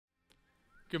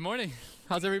Good morning.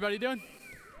 How's everybody doing?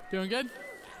 Doing good?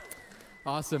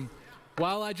 Awesome.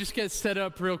 While I just get set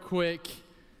up real quick,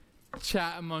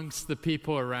 chat amongst the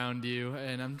people around you,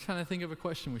 and I'm trying to think of a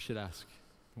question we should ask.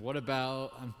 What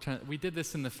about, we did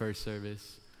this in the first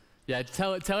service. Yeah,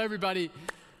 tell everybody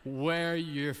where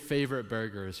your favorite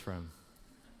burger is from.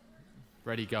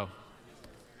 Ready, go.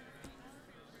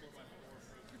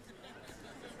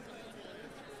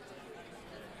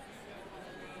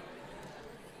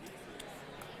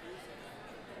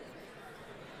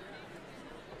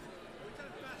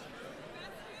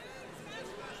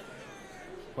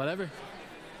 Whatever.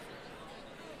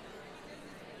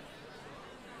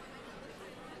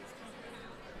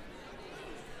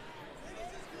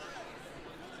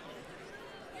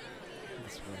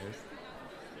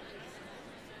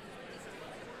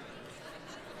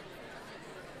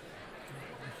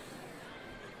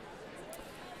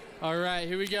 All right,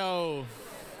 here we go.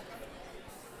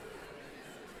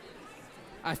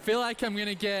 I feel like I'm going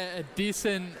to get a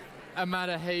decent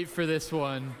amount of hate for this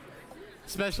one,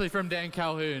 especially from Dan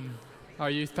Calhoun, our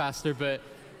youth pastor, but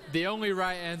the only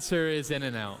right answer is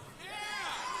In-N-Out.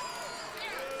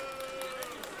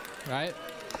 Right?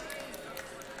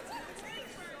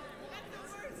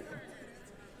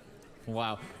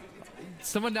 Wow.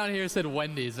 Someone down here said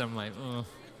Wendy's. I'm like, oh,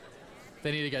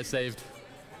 they need to get saved.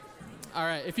 All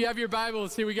right, if you have your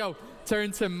Bibles, here we go.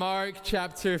 Turn to Mark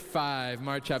chapter 5.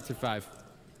 Mark chapter 5.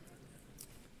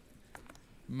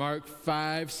 Mark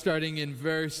 5, starting in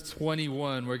verse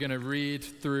 21. We're going to read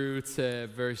through to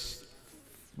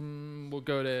we'll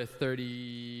go to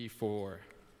 34.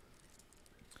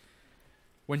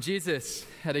 When Jesus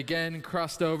had again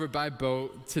crossed over by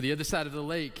boat to the other side of the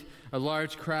lake, a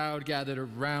large crowd gathered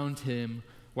around him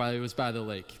while he was by the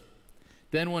lake.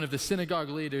 Then one of the synagogue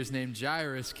leaders named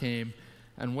Jairus came,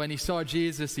 and when he saw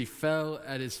Jesus, he fell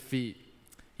at his feet.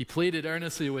 He pleaded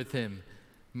earnestly with him,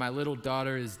 "My little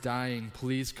daughter is dying.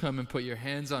 Please come and put your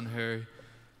hands on her,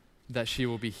 that she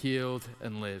will be healed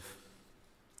and live."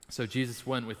 So Jesus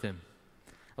went with him.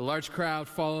 A large crowd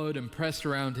followed and pressed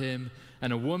around him,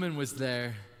 and a woman was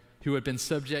there who had been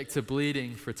subject to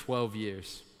bleeding for 12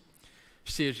 years.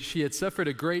 She had suffered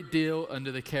a great deal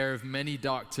under the care of many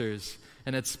doctors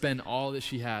and had spent all that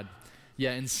she had.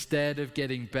 Yet instead of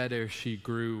getting better, she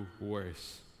grew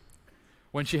worse.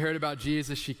 When she heard about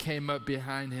Jesus, she came up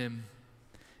behind him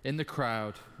in the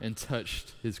crowd and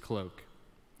touched his cloak,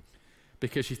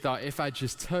 because she thought, if I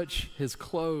just touch his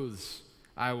clothes,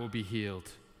 I will be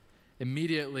healed.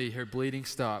 Immediately her bleeding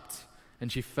stopped,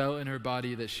 and she felt in her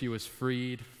body that she was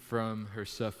freed from her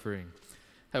suffering.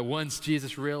 At once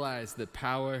Jesus realized that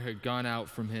power had gone out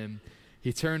from him.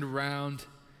 He turned around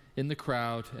in the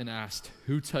crowd and asked,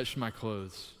 "Who touched my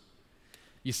clothes?"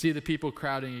 "You see the people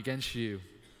crowding against you,"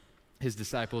 his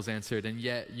disciples answered, "and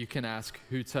yet you can ask,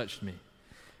 'Who touched me?'"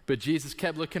 But Jesus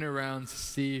kept looking around to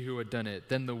see who had done it.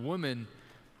 Then the woman,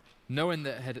 knowing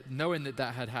that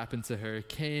had happened to her,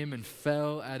 came and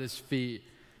fell at his feet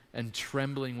and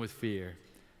trembling with fear,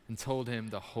 and told him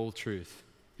the whole truth.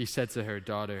 He said to her,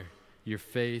 "Daughter, your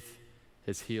faith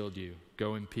has healed you.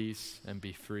 Go in peace and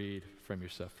be freed from your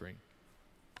suffering."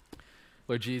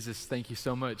 Lord Jesus, thank you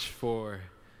so much for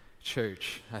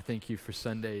church. I thank you for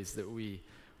Sundays that we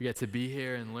get to be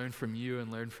here and learn from you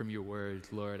and learn from your word.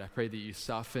 Lord, I pray that you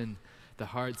soften the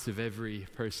hearts of every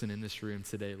person in this room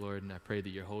today, Lord, and I pray that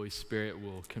your Holy Spirit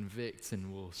will convict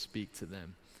and will speak to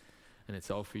them. And it's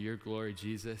all for your glory,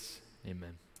 Jesus.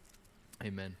 Amen.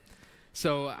 Amen.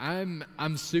 So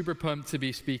I'm super pumped to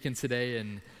be speaking today,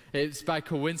 and it's by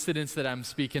coincidence that I'm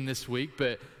speaking this week,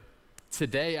 but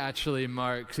today actually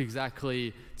marks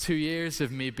exactly 2 years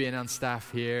of me being on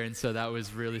staff here, and so that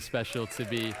was really special to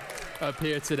be up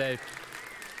here today.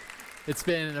 It's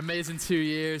been an amazing 2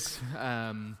 years,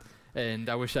 and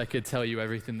I wish I could tell you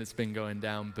everything that's been going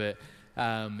down, but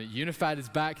Unified is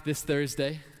back this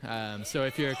Thursday, so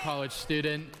if you're a college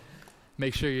student,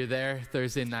 make sure you're there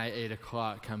Thursday night, 8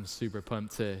 o'clock. I'm super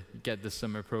pumped to get the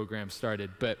summer program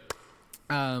started, but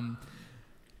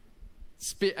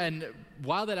and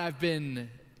while that I've been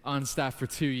on staff for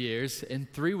 2 years, in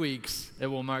 3 weeks, it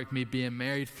will mark me being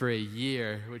married for a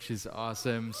year, which is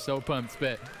awesome. So pumped.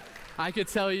 But I could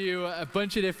tell you a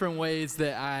bunch of different ways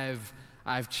that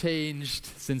I've changed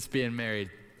since being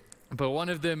married. But one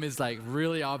of them is like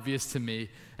really obvious to me,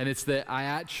 and it's that I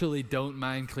actually don't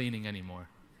mind cleaning anymore.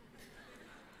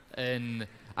 And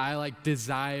I like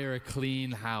desire a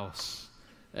clean house.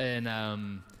 And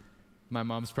my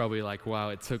mom's probably like,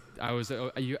 wow,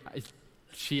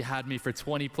 she had me for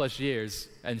 20 plus years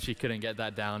and she couldn't get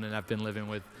that down, and I've been living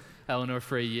with Eleanor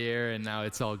for a year and now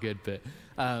it's all good. But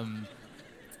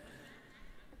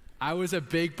I was a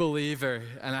big believer,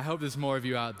 and I hope there's more of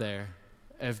you out there,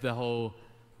 of the whole,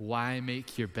 why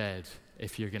make your bed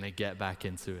if you're going to get back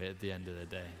into it at the end of the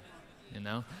day? You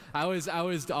know? I was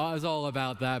all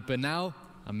about that, but now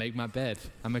I make my bed.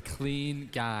 I'm a clean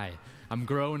guy. I'm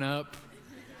grown up,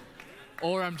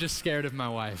 or I'm just scared of my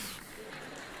wife.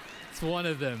 It's one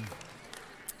of them.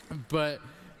 But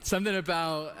something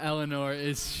about Eleanor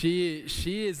is she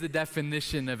is the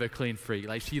definition of a clean freak.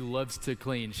 Like, she loves to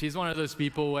clean. She's one of those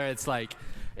people where it's like,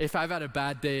 if I've had a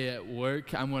bad day at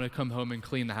work, I'm going to come home and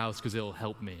clean the house because it'll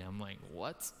help me. I'm like,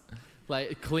 what?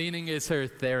 Like, cleaning is her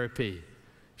therapy.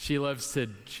 She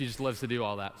just loves to do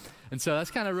all that. And so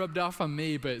that's kind of rubbed off on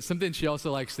me, but something she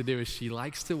also likes to do is she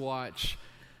likes to watch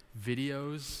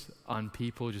videos on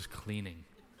people just cleaning.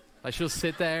 Like, she'll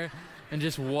sit there and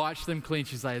just watch them clean.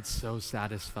 She's like, it's so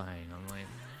satisfying. I'm like,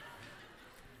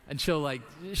 and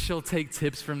she'll take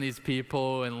tips from these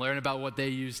people and learn about what they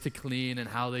use to clean and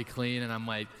how they clean. And I'm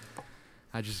like,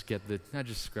 I just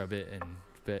scrub it.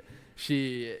 But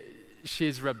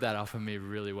she's rubbed that off on me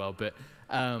really well. But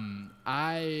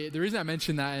the reason I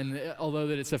mention that, and although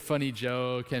that it's a funny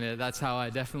joke and that's how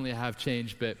I definitely have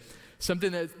changed, but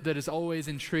something that has always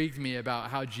intrigued me about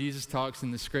how Jesus talks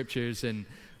in the scriptures and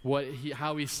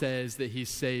how he says that he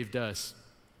saved us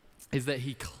is that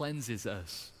he cleanses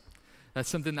us. That's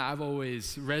something that I've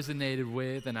always resonated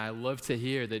with, and I love to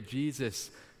hear that Jesus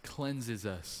cleanses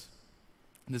us.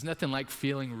 There's nothing like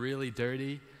feeling really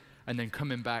dirty and then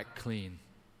coming back clean.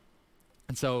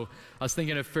 And so I was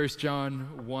thinking of 1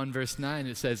 John 1 verse 9.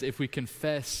 It says, if we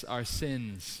confess our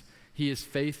sins, he is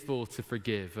faithful to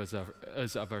forgive us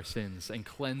of our sins and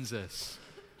cleanse us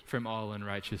from all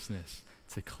unrighteousness.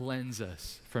 To cleanse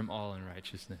us from all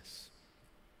unrighteousness.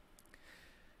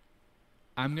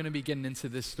 I'm going to be getting into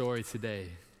this story today,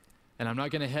 and I'm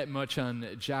not going to hit much on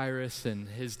Jairus and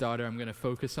his daughter. I'm going to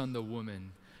focus on the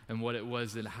woman and what it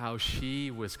was and how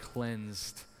she was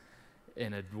cleansed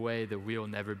in a way that we'll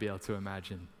never be able to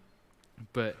imagine.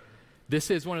 But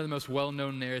this is one of the most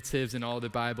well-known narratives in all the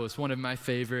Bible. It's one of my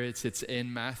favorites. It's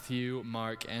in Matthew,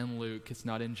 Mark, and Luke. It's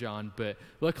not in John, but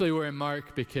luckily we're in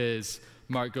Mark because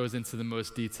Mark goes into the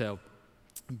most detail.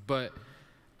 But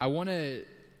I want to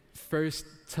first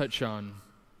touch on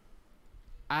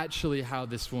actually how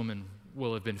this woman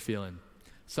will have been feeling.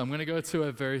 So I'm going to go to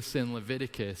a verse in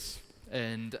Leviticus,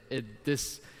 and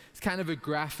it's kind of a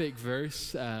graphic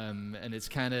verse, and it's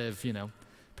kind of,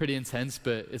 pretty intense,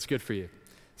 but it's good for you.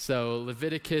 So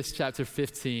Leviticus chapter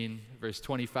 15, verse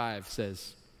 25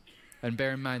 says, and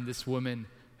bear in mind this woman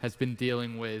has been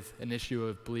dealing with an issue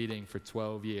of bleeding for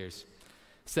 12 years.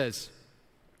 It says,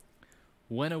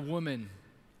 when a woman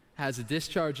has a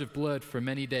discharge of blood for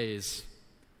many days,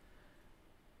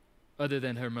 other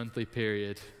than her monthly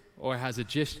period, or has a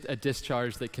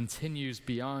discharge that continues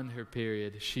beyond her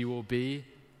period, she will be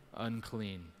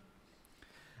unclean,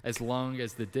 as long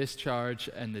as the discharge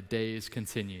and the days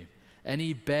continue.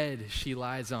 Any bed she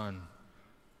lies on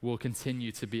will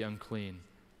continue to be unclean.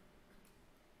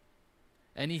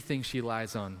 Anything she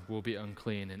lies on will be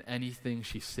unclean, and anything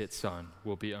she sits on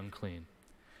will be unclean.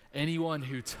 Anyone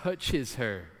who touches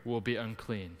her will be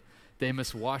unclean. They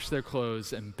must wash their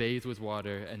clothes and bathe with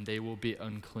water, and they will be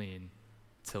unclean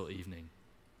till evening.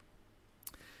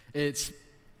 It's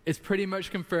pretty much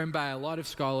confirmed by a lot of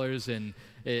scholars, and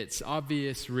it's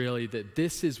obvious really that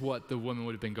this is what the woman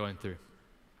would have been going through.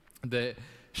 That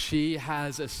she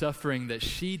has a suffering that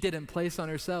she didn't place on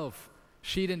herself.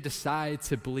 She didn't decide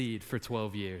to bleed for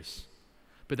 12 years.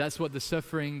 But that's what the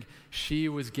suffering she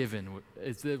was given,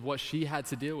 is what she had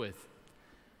to deal with.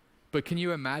 But can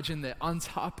you imagine that on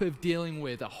top of dealing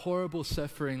with a horrible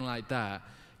suffering like that,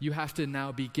 you have to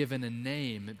now be given a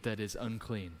name that is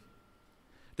unclean?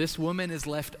 This woman is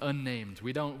left unnamed.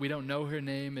 We don't know her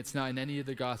name. It's not in any of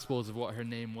the Gospels of what her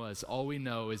name was. All we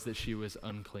know is that she was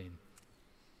unclean.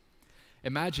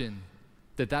 Imagine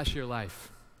that that's your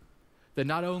life. That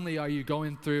not only are you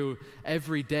going through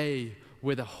every day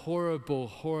with a horrible,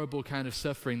 horrible kind of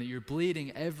suffering, that you're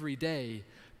bleeding every day,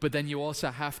 but then you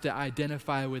also have to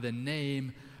identify with a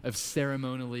name of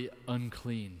ceremonially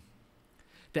unclean.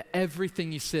 That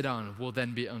everything you sit on will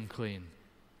then be unclean.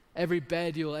 Every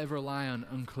bed you'll ever lie on,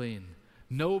 unclean.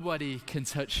 Nobody can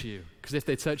touch you, because if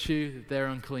they touch you, they're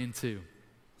unclean too.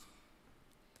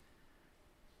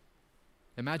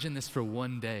 Imagine this for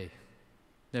one day,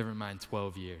 never mind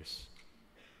 12 years.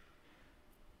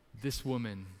 This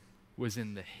woman was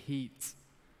in the heat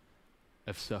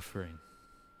of suffering.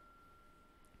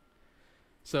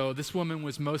 So this woman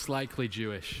was most likely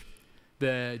Jewish.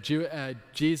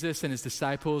 Jesus and his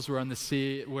disciples were on the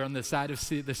side of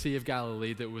the Sea of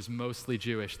Galilee that was mostly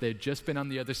Jewish. They'd just been on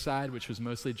the other side, which was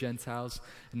mostly Gentiles,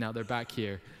 and now they're back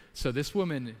here. So this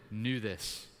woman knew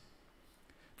this.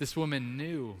 This woman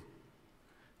knew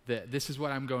that this is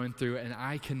what I'm going through, and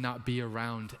I cannot be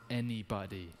around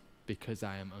anybody because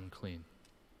I am unclean.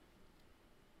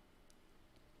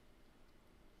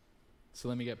 So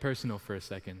let me get personal for a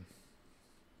second.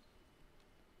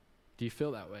 Do you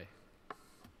feel that way?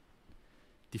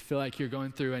 Do you feel like you're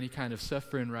going through any kind of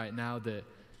suffering right now that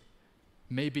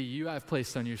maybe you have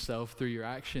placed on yourself through your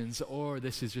actions, or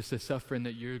this is just a suffering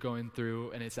that you're going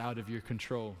through and it's out of your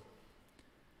control?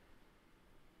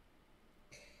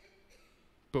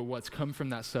 But what's come from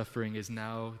that suffering is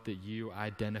now that you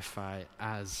identify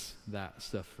as that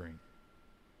suffering.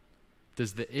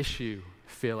 Does the issue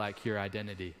feel like your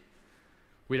identity?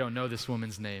 We don't know this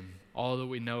woman's name. All that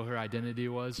we know her identity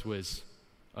was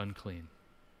unclean.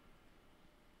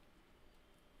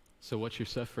 So what's your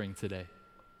suffering today?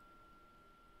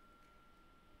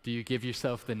 Do you give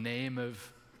yourself the name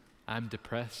of, I'm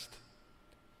depressed?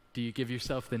 Do you give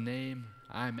yourself the name,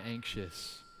 I'm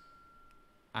anxious?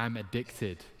 I'm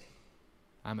addicted?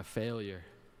 I'm a failure?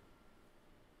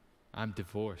 I'm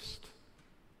divorced?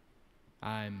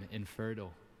 I'm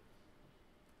infertile?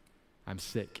 I'm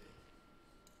sick?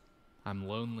 I'm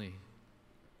lonely?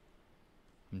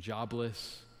 I'm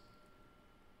jobless?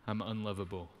 I'm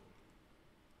unlovable?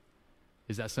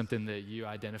 Is that something that you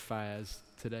identify as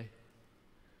today?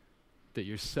 That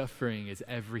your suffering is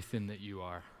everything that you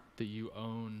are, that you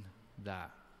own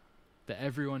that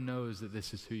everyone knows that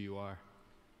this is who you are?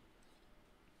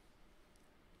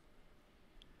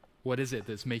 What is it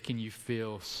that's making you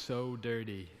feel so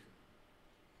dirty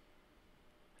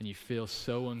and you feel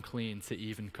so unclean to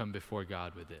even come before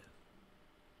God with it?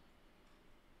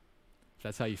 If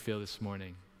that's how you feel this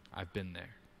morning, I've been there.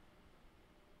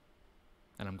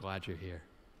 And I'm glad you're here.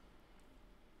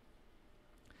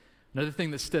 Another thing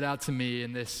that stood out to me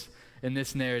in this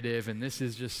narrative, and this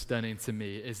is just stunning to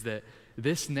me, is that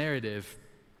this narrative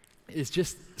is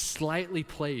just slightly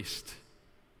placed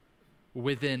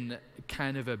within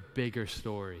kind of a bigger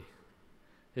story.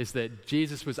 Is that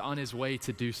Jesus was on his way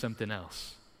to do something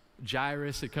else.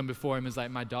 Jairus had come before him and was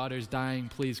like, my daughter's dying,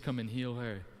 please come and heal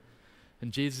her.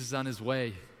 And Jesus is on his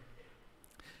way.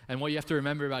 And what you have to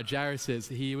remember about Jairus is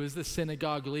he was the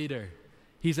synagogue leader.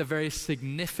 He's a very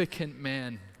significant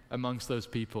man amongst those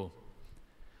people.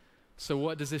 So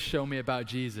what does this show me about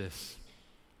Jesus?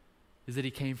 Is that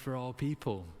he came for all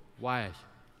people. Why?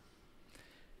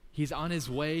 He's on his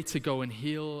way to go and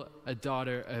heal a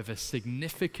daughter of a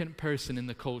significant person in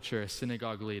the culture, a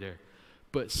synagogue leader,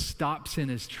 but stops in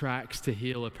his tracks to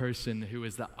heal a person who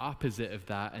is the opposite of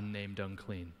that and named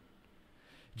unclean.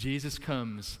 Jesus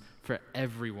comes for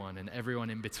everyone and everyone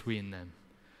in between them.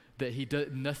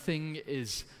 That nothing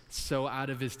is so out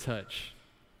of his touch.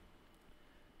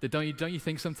 That don't you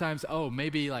think sometimes,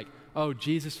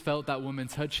 Jesus felt that woman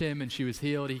touch him and she was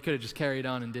healed. He could have just carried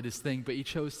on and did his thing, but he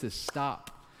chose to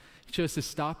stop. He chose to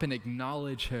stop and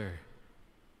acknowledge her.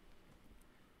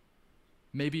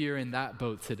 Maybe you're in that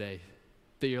boat today,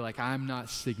 that you're like, I'm not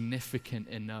significant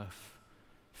enough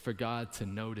for God to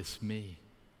notice me,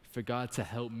 for God to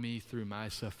help me through my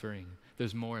suffering.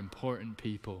 There's more important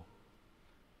people.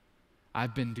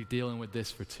 I've been dealing with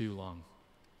this for too long.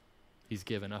 He's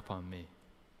given up on me.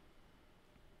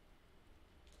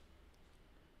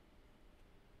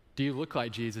 Do you look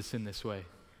like Jesus in this way?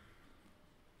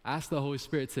 Ask the Holy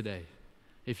Spirit today,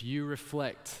 if you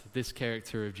reflect this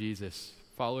character of Jesus,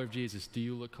 follower of Jesus, do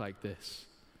you look like this?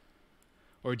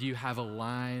 Or do you have a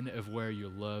line of where your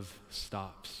love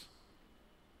stops?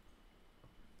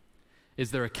 Is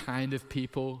there a kind of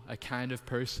people, a kind of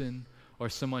person, or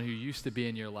someone who used to be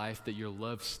in your life that your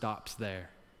love stops there?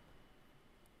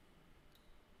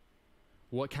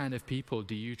 What kind of people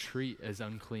do you treat as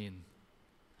unclean?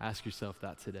 Ask yourself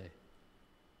that today.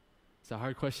 It's a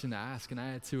hard question to ask, and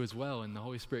I had to as well, and the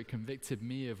Holy Spirit convicted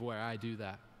me of where I do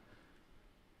that.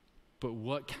 But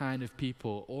what kind of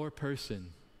people or person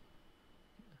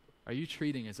are you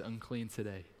treating as unclean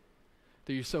today?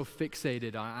 That you're so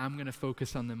fixated on, I'm going to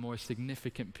focus on the more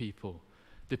significant people.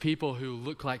 The people who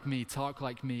look like me, talk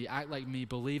like me, act like me,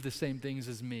 believe the same things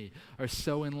as me, are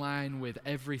so in line with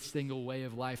every single way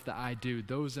of life that I do.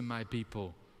 Those are my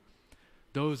people.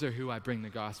 Those are who I bring the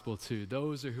gospel to.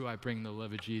 Those are who I bring the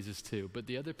love of Jesus to. But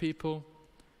the other people,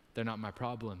 they're not my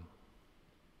problem.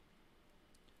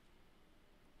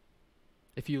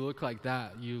 If you look like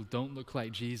that, you don't look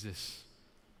like Jesus.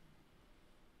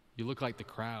 You look like the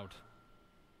crowd.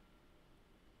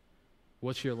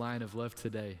 What's your line of love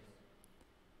today?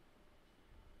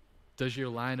 Does your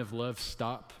line of love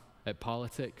stop at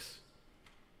politics?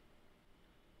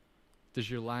 Does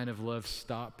your line of love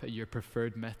stop at your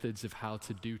preferred methods of how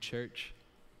to do church?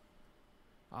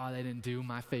 Oh, they didn't do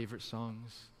my favorite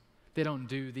songs. They don't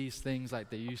do these things like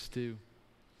they used to.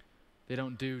 They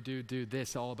don't do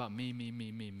this, all about me.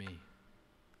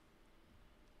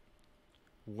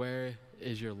 Where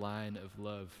is your line of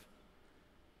love?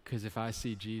 Because if I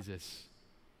see Jesus,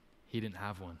 he didn't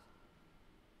have one.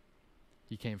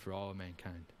 He came for all of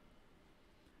mankind.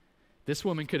 This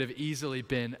woman could have easily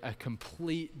been a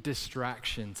complete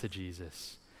distraction to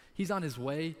Jesus. He's on his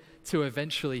way to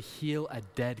eventually heal a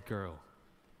dead girl.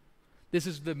 This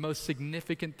is the most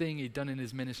significant thing he'd done in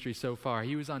his ministry so far.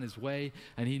 He was on his way,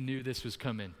 and he knew this was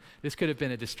coming. This could have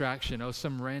been a distraction. Oh,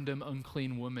 some random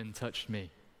unclean woman touched me.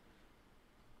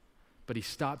 But he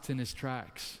stopped in his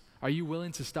tracks. Are you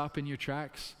willing to stop in your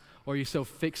tracks? Or are you so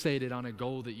fixated on a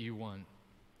goal that you want?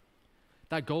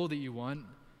 That goal that you want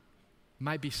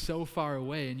might be so far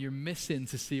away, and you're missing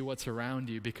to see what's around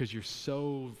you because you're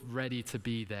so ready to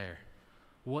be there.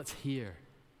 What's here?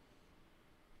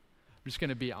 I'm just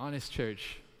going to be honest,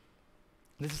 church.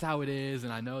 This is how it is,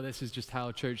 and I know this is just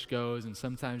how church goes, and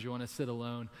sometimes you want to sit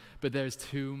alone, but there's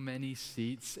too many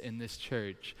seats in this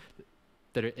church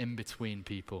that are in between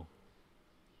people.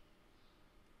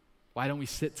 Why don't we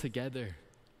sit together?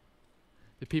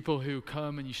 The people who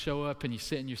come and you show up and you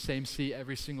sit in your same seat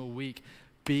every single week,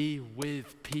 be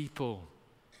with people.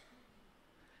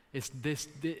 It's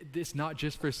this not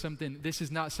just for something, this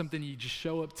is not something you just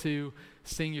show up to,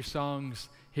 sing your songs,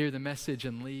 hear the message,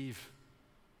 and leave.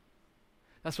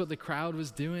 That's what the crowd was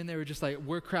doing. They were just like,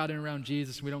 we're crowding around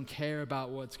Jesus. We don't care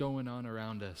about what's going on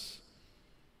around us.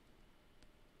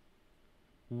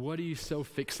 What are you so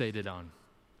fixated on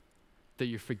that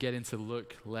you're forgetting to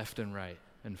look left and right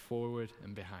and forward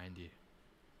and behind you?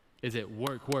 Is it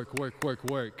work,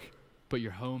 but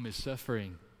your home is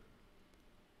suffering?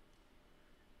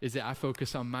 Is it I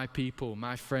focus on my people,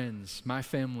 my friends, my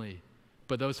family,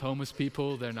 but those homeless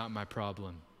people, they're not my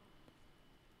problem?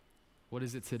 What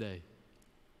is it today?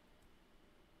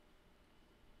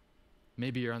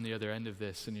 Maybe you're on the other end of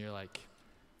this and you're like,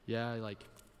 yeah, like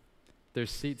there's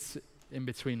seats in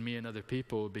between me and other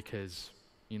people because,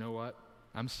 you know what?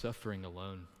 I'm suffering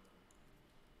alone.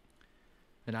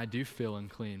 And I do feel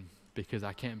unclean because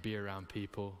I can't be around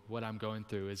people. What I'm going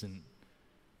through isn't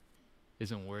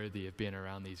worthy of being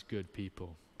around these good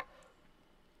people.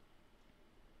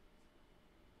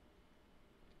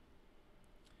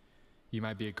 You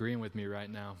might be agreeing with me right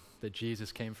now that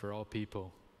Jesus came for all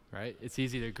people, right? It's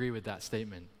easy to agree with that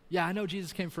statement. Yeah, I know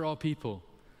Jesus came for all people.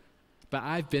 But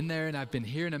I've been there and I've been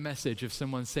hearing a message of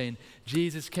someone saying,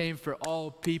 Jesus came for all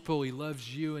people. He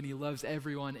loves you and he loves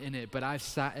everyone in it. But I've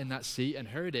sat in that seat and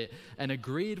heard it and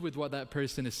agreed with what that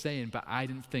person is saying, but I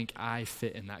didn't think I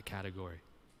fit in that category.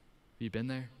 Have you been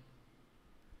there?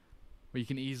 Where you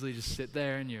can easily just sit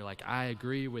there and you're like, I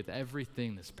agree with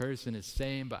everything this person is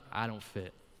saying, but I don't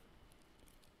fit.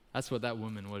 That's what that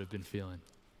woman would have been feeling.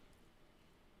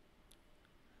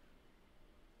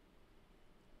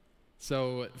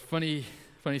 So, funny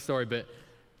story, but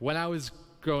when I was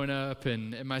growing up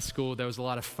and in my school, there was a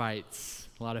lot of fights,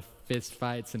 a lot of fist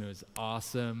fights, and it was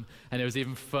awesome. And it was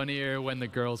even funnier when the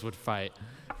girls would fight.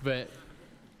 But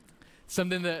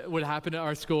something that would happen at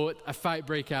our school, a fight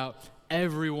break out,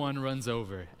 everyone runs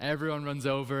over,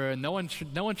 and no one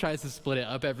tries to split it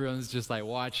up. Everyone's just like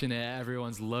watching it,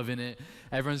 everyone's loving it,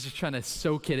 everyone's just trying to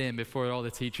soak it in before all the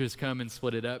teachers come and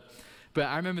split it up. But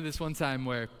I remember this one time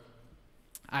where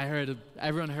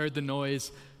everyone heard the noise,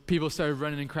 people started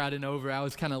running and crowding over. I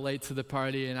was kind of late to the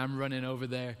party, and I'm running over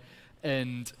there,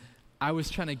 and I was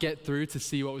trying to get through to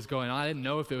see what was going on. I didn't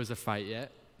know if it was a fight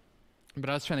yet, but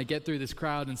I was trying to get through this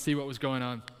crowd and see what was going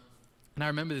on. And I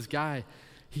remember this guy,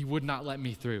 he would not let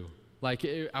me through.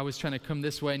 I was trying to come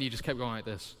this way, and he just kept going like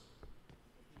this.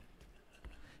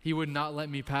 He would not let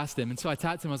me past him. And so I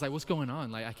tapped him. I was like, what's going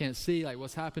on? I can't see.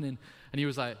 What's happening? And he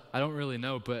was like, I don't really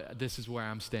know, but this is where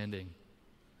I'm standing.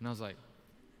 And I was like,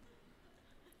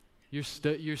 you're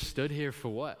stood here for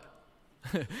what?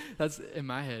 That's in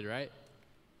my head, right?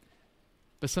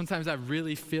 But sometimes I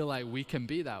really feel like we can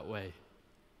be that way.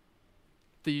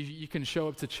 That you can show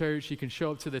up to church, you can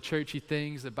show up to the churchy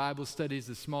things, the Bible studies,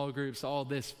 the small groups, all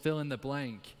this, fill in the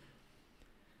blank.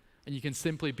 And you can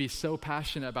simply be so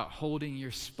passionate about holding your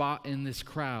spot in this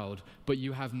crowd, but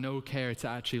you have no care to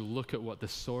actually look at what the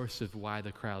source of why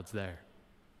the crowd's there.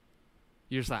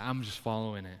 You're just like, I'm just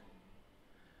following it.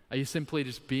 Are you simply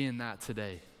just being that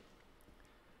today?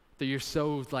 That you're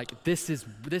so like, this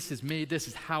is me, this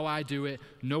is how I do it,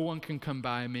 no one can come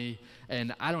by me,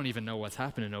 and I don't even know what's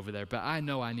happening over there, but I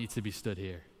know I need to be stood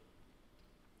here.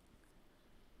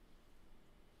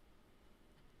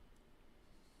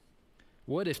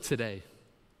 What if today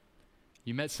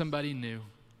you met somebody new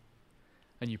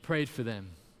and you prayed for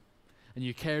them and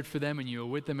you cared for them and you were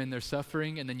with them in their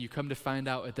suffering, and then you come to find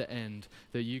out at the end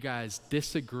that you guys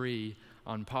disagree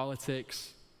on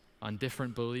politics, on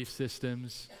different belief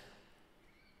systems?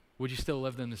 Would you still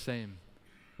love them the same?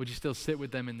 Would you still sit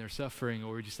with them in their suffering,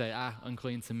 or would you say,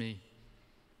 unclean to me?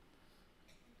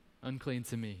 Unclean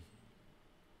to me.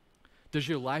 Does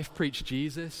your life preach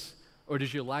Jesus, or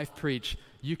does your life preach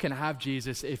you can have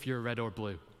Jesus if you're red or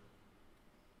blue?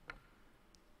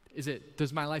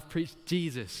 Does my life preach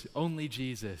Jesus, only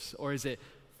Jesus? Or is it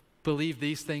believe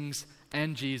these things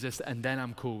and Jesus and then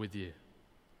I'm cool with you?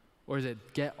 Or is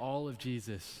it get all of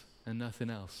Jesus and nothing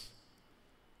else?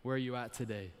 Where are you at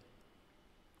today?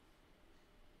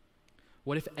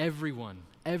 What if everyone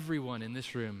in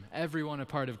this room, everyone a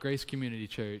part of Grace Community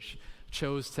Church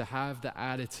chose to have the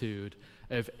attitude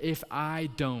of, if I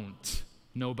don't,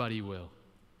 nobody will.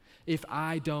 If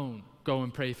I don't go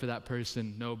and pray for that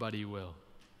person, nobody will.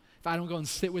 If I don't go and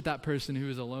sit with that person who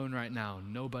is alone right now,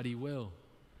 nobody will.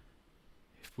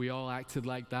 If we all acted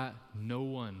like that, no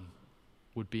one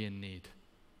would be in need.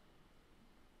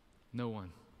 No one.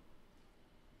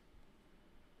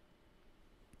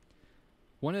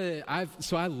 I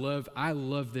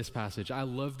love this passage. I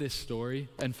love this story,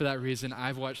 and for that reason,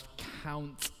 I've watched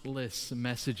countless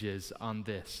messages on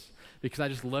this, because I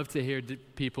just love to hear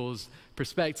people's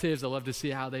perspectives. I love to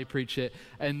see how they preach it.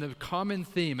 And the common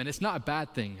theme, and it's not a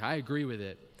bad thing, I agree with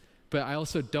it, but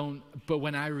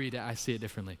when I read it, I see it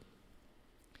differently.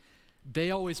 They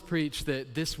always preach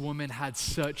that this woman had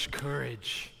such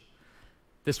courage.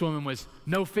 This woman was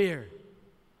no fear,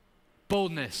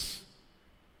 boldness.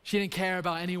 She didn't care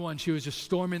about anyone. She was just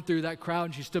storming through that crowd,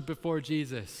 and she stood before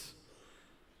Jesus.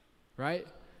 Right?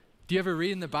 Do you ever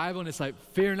read in the Bible and it's like,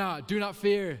 fear not, do not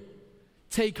fear.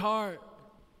 Take heart,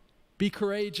 be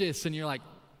courageous, and you're like,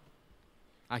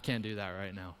 I can't do that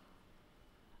right now.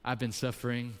 I've been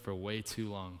suffering for way too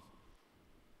long.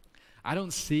 I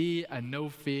don't see a no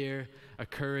fear, a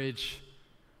courage,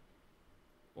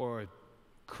 or a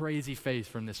crazy faith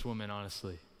from this woman,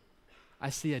 honestly. I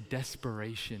see a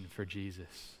desperation for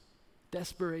Jesus.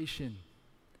 Desperation.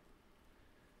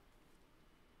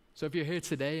 So if you're here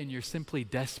today and you're simply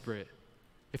desperate,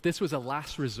 if this was a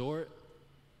last resort,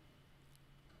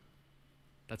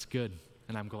 that's good,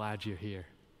 and I'm glad you're here.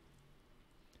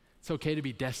 It's okay to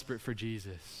be desperate for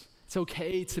Jesus. It's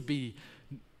okay to be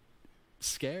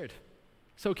scared.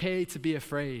 It's okay to be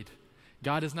afraid.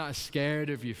 God is not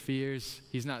scared of your fears.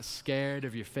 He's not scared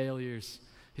of your failures.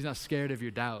 He's not scared of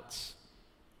your doubts.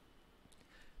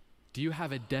 Do you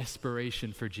have a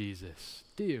desperation for Jesus?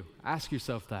 Do you? Ask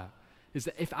yourself that. Is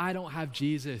that if I don't have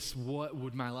Jesus, what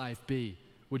would my life be?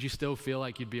 Would you still feel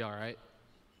like you'd be all right?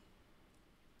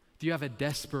 Do you have a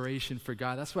desperation for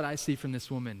God? That's what I see from this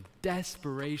woman.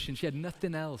 Desperation. She had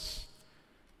nothing else.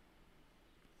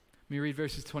 Let me read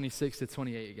verses 26 to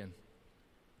 28 again.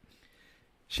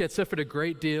 She had suffered a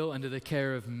great deal under the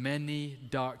care of many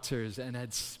doctors and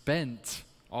had spent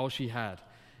all she had.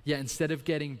 Yet instead of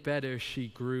getting better, she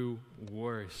grew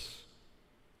worse.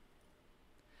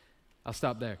 I'll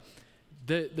stop there.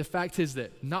 The fact is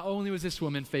that not only was this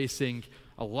woman facing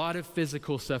a lot of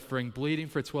physical suffering, bleeding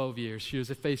for 12 years, she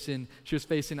was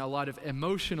facing a lot of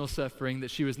emotional suffering, that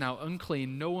she was now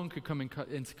unclean. No one could come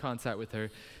into contact with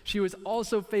her. She was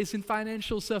also facing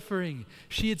financial suffering.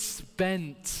 She had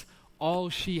spent all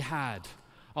she had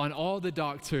on all the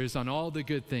doctors, on all the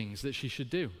good things that she should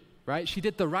do, right? She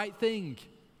did the right thing.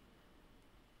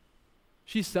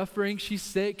 She's suffering, she's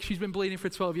sick, she's been bleeding for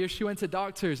 12 years. She went to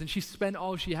doctors and she spent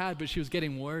all she had, but she was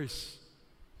getting worse.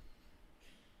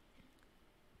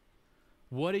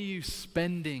 What are you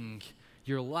spending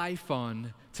your life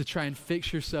on to try and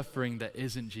fix your suffering that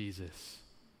isn't Jesus?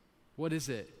 What is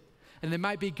it? And there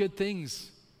might be good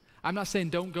things. I'm not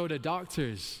saying don't go to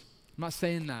doctors. I'm not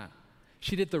saying that.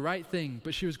 She did the right thing,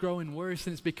 but she was growing worse,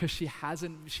 and it's because she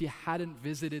hadn't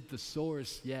visited the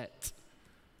source yet.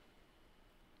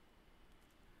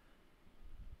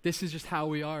 This is just how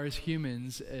we are as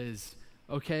humans, is,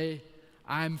 okay,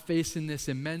 I'm facing this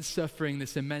immense suffering,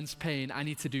 this immense pain. I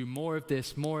need to do more of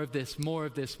this, more of this, more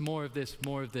of this, more of this,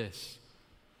 more of this.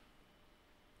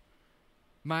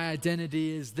 My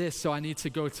identity is this, so I need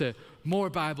to go to more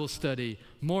Bible study,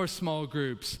 more small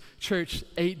groups, church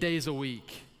 8 days a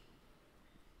week.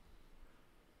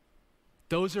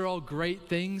 Those are all great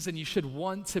things, and you should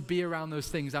want to be around those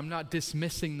things. I'm not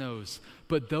dismissing those,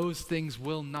 but those things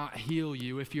will not heal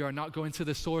you if you are not going to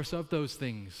the source of those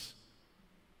things.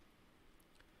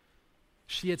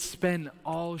 She had spent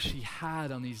all she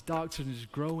had on these doctors and was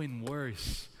growing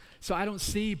worse. So I don't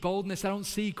see boldness. I don't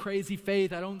see crazy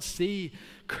faith. I don't see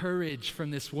courage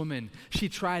from this woman. She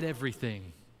tried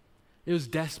everything. It was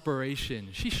desperation.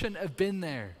 She shouldn't have been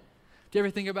there. Do you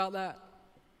ever think about that?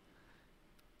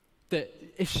 That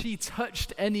if she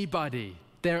touched anybody,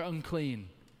 they're unclean.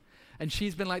 And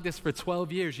she's been like this for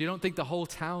 12 years. You don't think the whole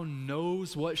town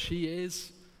knows what she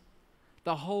is?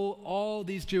 All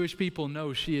these Jewish people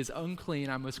know she is unclean.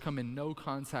 I must come in no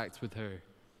contact with her.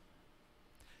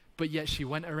 But yet she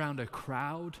went around a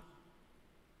crowd.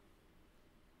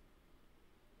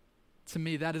 To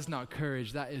me, that is not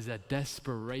courage. That is a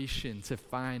desperation to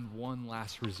find one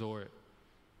last resort.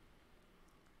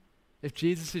 If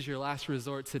Jesus is your last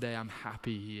resort today, I'm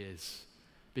happy he is,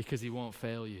 because he won't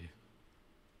fail you.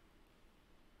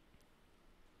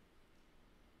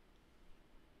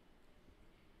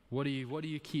 What do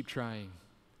you keep trying?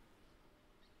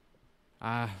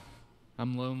 I'm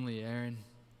lonely, Aaron.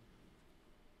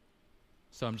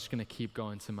 So I'm just going to keep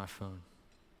going to my phone.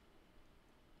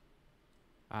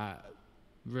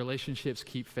 Relationships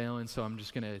keep failing, so I'm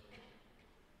just going to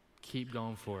keep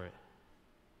going for it.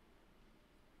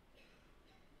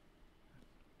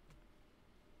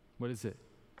 What is it?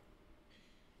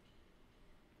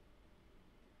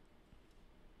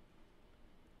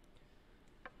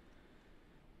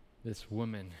 This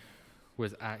woman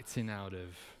was acting out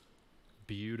of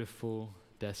beautiful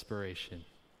desperation.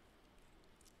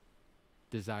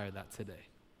 Desire that today.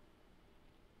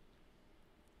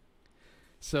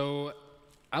 So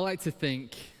I like to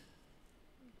think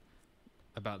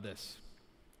about this.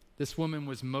 This woman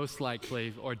was most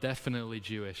likely or definitely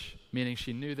Jewish, meaning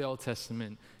she knew the Old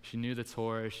Testament, she knew the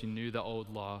Torah, she knew the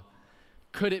Old Law.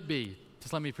 Could it be,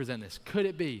 just let me present this, could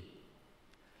it be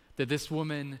that this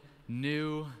woman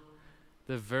knew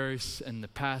the verse and the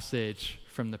passage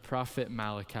from the prophet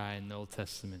Malachi in the Old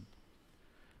Testament,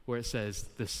 where it says,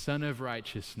 the Son of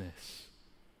Righteousness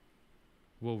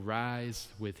will rise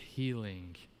with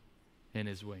healing in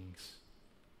his wings?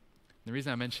 The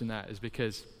reason I mention that is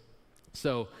because,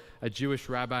 a Jewish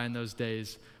rabbi in those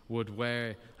days would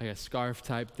wear like a scarf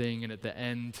type thing, and at the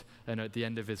end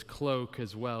of his cloak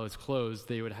as well as clothes,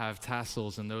 they would have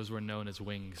tassels, and those were known as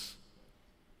wings.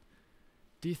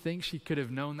 Do you think she could have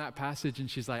known that passage and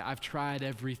she's like, I've tried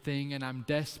everything and I'm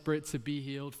desperate to be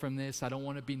healed from this. I don't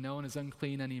want to be known as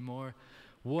unclean anymore.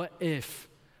 What if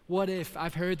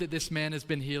I've heard that this man has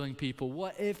been healing people?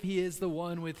 What if he is the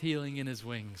one with healing in his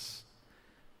wings?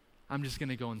 I'm just going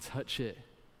to go and touch it.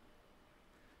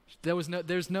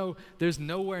 There's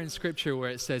nowhere in Scripture where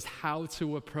it says how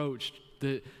to approach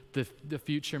the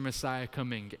future Messiah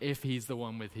coming if he's the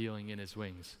one with healing in his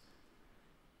wings.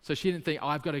 So she didn't think,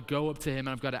 I've got to go up to him and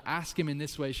I've got to ask him in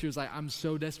this way. She was like, I'm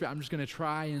so desperate, I'm just going to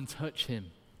try and touch him.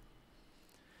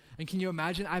 And can you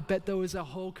imagine? I bet there was a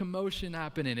whole commotion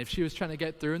happening if she was trying to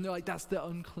get through, and they're like, that's the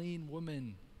unclean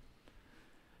woman.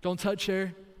 Don't touch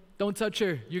her. Don't touch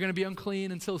her. You're going to be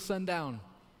unclean until sundown.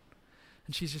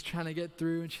 And she's just trying to get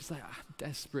through, and she's like, I'm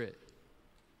desperate.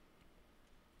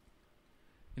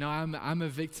 You know, I'm a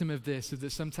victim of this,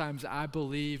 that sometimes I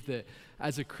believe that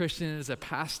as a Christian, as a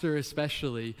pastor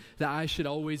especially, that I should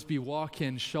always be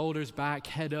walking shoulders back,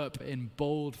 head up in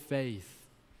bold faith.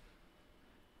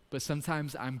 But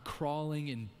sometimes I'm crawling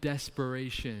in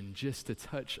desperation just to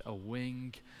touch a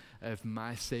wing of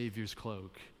my Savior's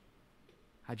cloak.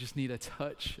 I just need a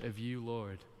touch of you,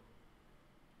 Lord.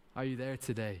 Are you there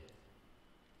today?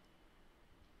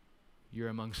 You're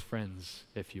amongst friends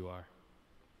if you are.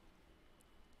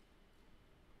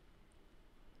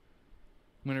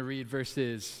 I'm going to read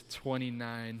verses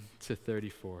 29 to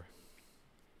 34.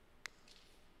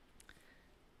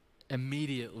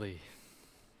 Immediately,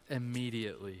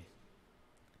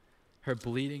 her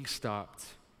bleeding stopped,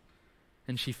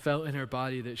 and she felt in her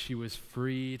body that she was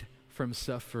freed from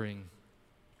suffering.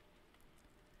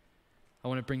 I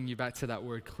want to bring you back to that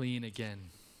word clean again.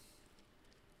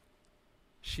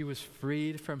 She was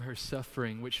freed from her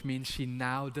suffering, which means she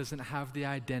now doesn't have the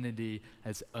identity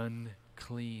as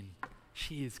unclean.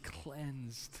 She is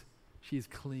cleansed. She is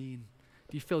clean.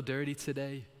 Do you feel dirty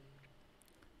today?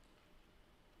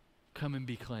 Come and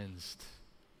be cleansed.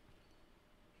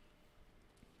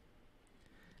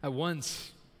 At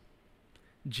once,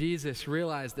 Jesus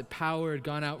realized that power had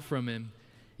gone out from him.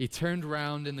 He turned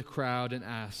around in the crowd and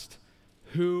asked,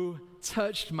 "Who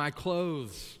touched my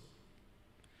clothes?"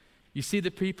 You see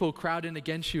the people crowding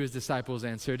against you, his disciples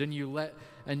answered, and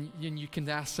you can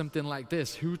ask something like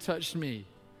this, "Who touched me?"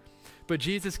 But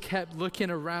Jesus kept looking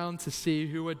around to see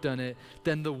who had done it.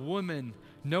 Then the woman,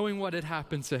 knowing what had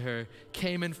happened to her,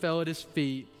 came and fell at his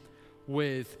feet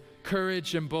with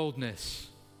courage and boldness.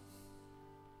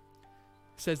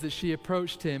 says that she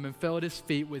approached him and fell at his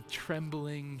feet with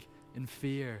trembling and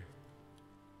fear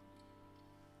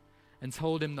and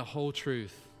told him the whole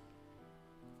truth.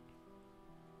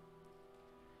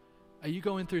 Are you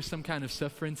going through some kind of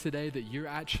suffering today that you're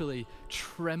actually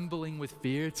trembling with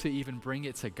fear to even bring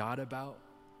it to God about?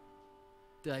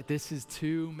 Like, this is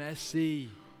too messy.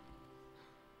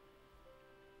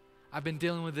 I've been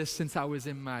dealing with this since I was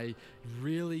in my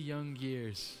really young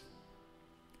years.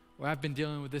 Or I've been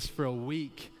dealing with this for a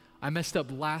week. I messed up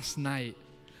last night.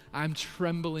 I'm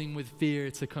trembling with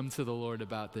fear to come to the Lord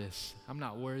about this. I'm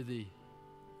not worthy.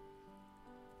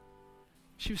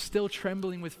 She was still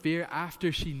trembling with fear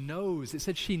after she knows. It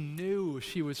said she knew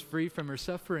she was free from her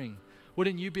suffering.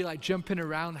 Wouldn't you be like jumping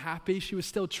around happy? She was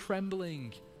still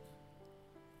trembling.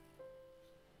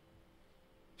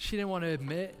 She didn't want to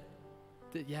admit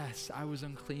that, yes, I was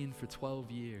unclean for 12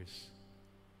 years.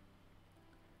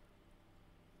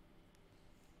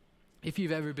 If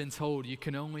you've ever been told you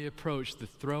can only approach the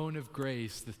throne of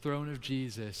grace, the throne of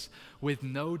Jesus, with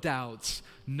no doubts,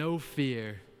 no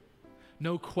fear,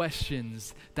 no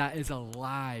questions, that is a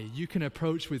lie. You can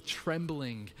approach with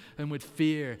trembling and with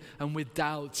fear and with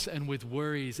doubts and with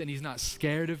worries, and he's not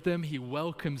scared of them. He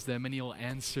welcomes them and he will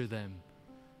answer them,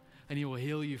 and he will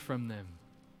heal you from them,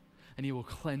 and he will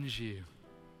cleanse you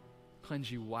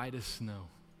white as snow.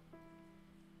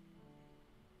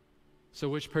 So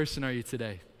which person are you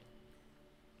today?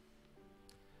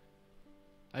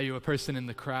 Are you a person in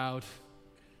the crowd?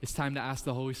 It's time to ask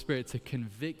the Holy Spirit to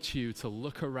convict you to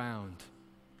look around.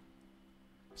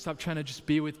 Stop trying to just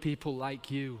be with people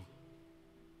like you.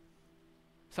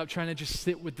 Stop trying to just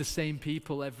sit with the same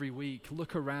people every week.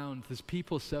 Look around. There's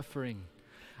people suffering.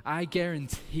 I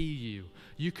guarantee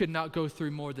you could not go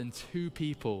through more than 2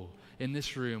 people in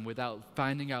this room without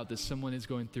finding out that someone is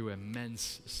going through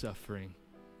immense suffering.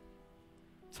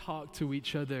 Talk to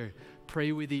each other.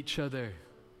 Pray with each other.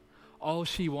 All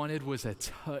she wanted was a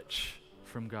touch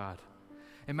from God.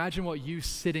 Imagine what you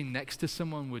sitting next to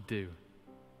someone would do.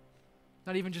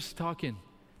 Not even just talking.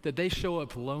 That they show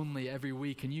up lonely every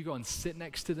week and you go and sit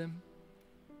next to them.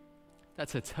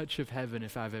 That's a touch of heaven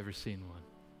if I've ever seen one.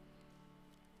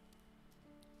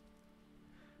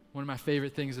 One of my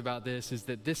favorite things about this is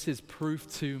that this is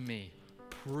proof to me.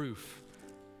 Proof.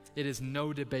 It is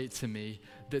no debate to me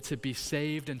that to be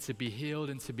saved and to be healed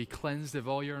and to be cleansed of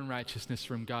all your unrighteousness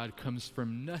from God comes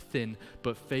from nothing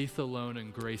but faith alone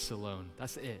and grace alone.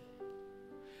 That's it.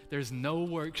 There's no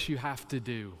works you have to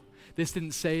do. This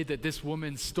didn't say that this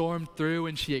woman stormed through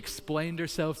and she explained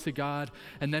herself to God,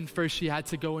 and then first she had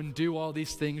to go and do all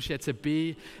these things. She had to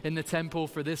be in the temple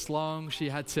for this long. She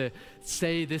had to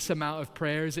say this amount of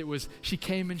prayers. It was, she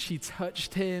came and she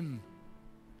touched him.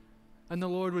 And the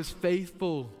Lord was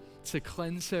faithful to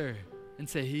cleanse her and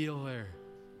to heal her.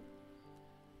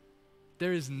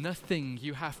 There is nothing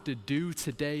you have to do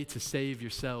today to save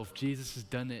yourself. Jesus has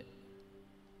done it.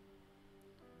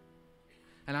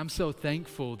 And I'm so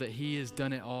thankful that he has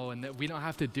done it all and that we don't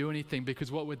have to do anything,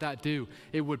 because what would that do?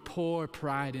 It would pour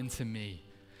pride into me.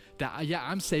 That, yeah,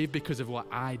 I'm saved because of what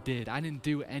I did. I didn't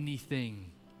do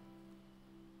anything.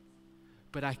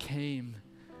 But I came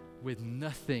with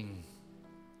nothing,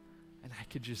 and I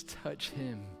could just touch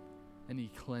him, and he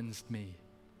cleansed me.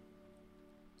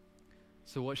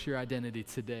 So what's your identity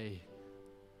today?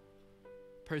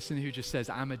 Person who just says,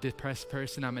 I'm a depressed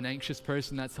person, I'm an anxious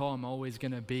person, that's all I'm always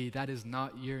going to be. That is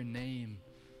not your name.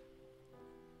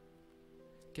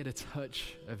 Get a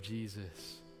touch of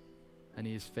Jesus, and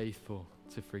he is faithful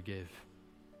to forgive.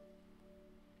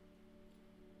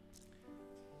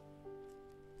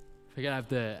 If I could have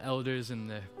the elders and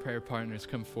the prayer partners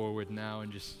come forward now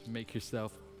and just make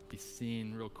yourself be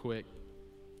seen real quick.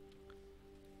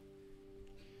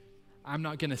 I'm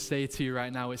not going to say to you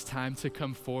right now, it's time to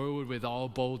come forward with all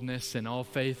boldness and all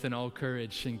faith and all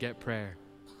courage and get prayer.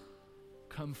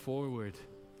 Come forward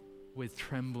with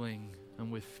trembling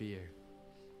and with fear.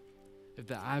 If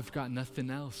that I've got nothing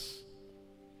else.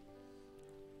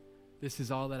 This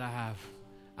is all that I have.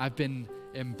 I've been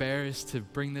embarrassed to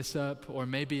bring this up, or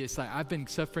maybe it's like I've been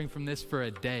suffering from this for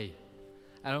a day.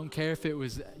 I don't care if it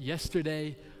was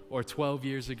yesterday or 12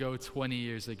 years ago, 20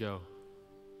 years ago.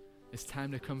 It's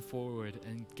time to come forward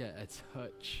and get a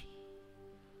touch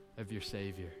of your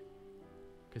Savior,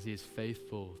 because he is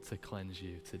faithful to cleanse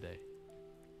you today.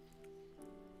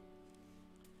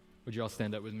 Would you all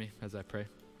stand up with me as I pray?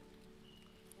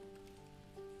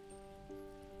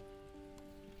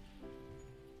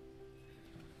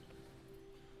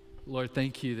 Lord,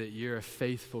 thank you that you're a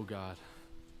faithful God.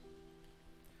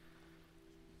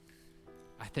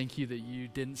 I thank you that you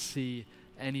didn't see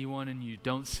anyone and you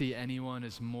don't see anyone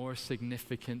as more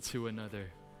significant to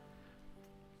another.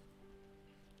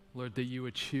 Lord, that you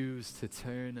would choose to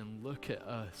turn and look at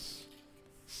us,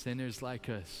 sinners like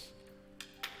us,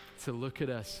 to look at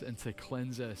us and to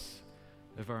cleanse us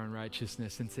of our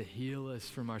unrighteousness and to heal us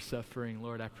from our suffering.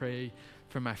 Lord, I pray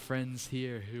for my friends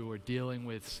here who are dealing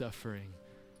with suffering,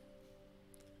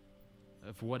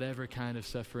 of whatever kind of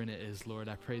suffering it is, Lord.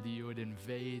 I pray that you would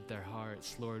invade their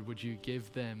hearts. Lord, would you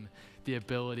give them the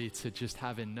ability to just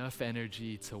have enough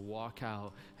energy to walk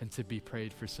out and to be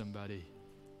prayed for somebody.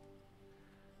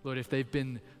 Lord, if they've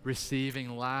been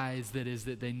receiving lies, that is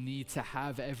that they need to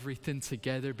have everything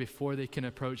together before they can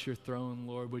approach your throne,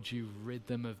 Lord, would you rid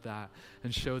them of that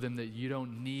and show them that you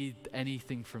don't need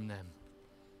anything from them.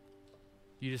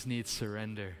 You just need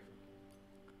surrender.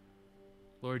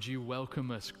 Lord, you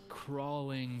welcome us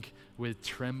crawling with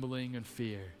trembling and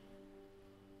fear,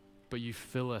 but you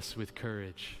fill us with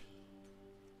courage.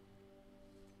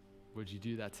 Would you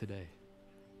do that today?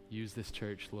 Use this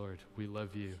church, Lord. We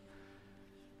love you.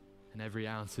 And every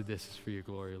ounce of this is for your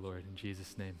glory, Lord. In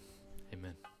Jesus' name,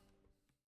 amen.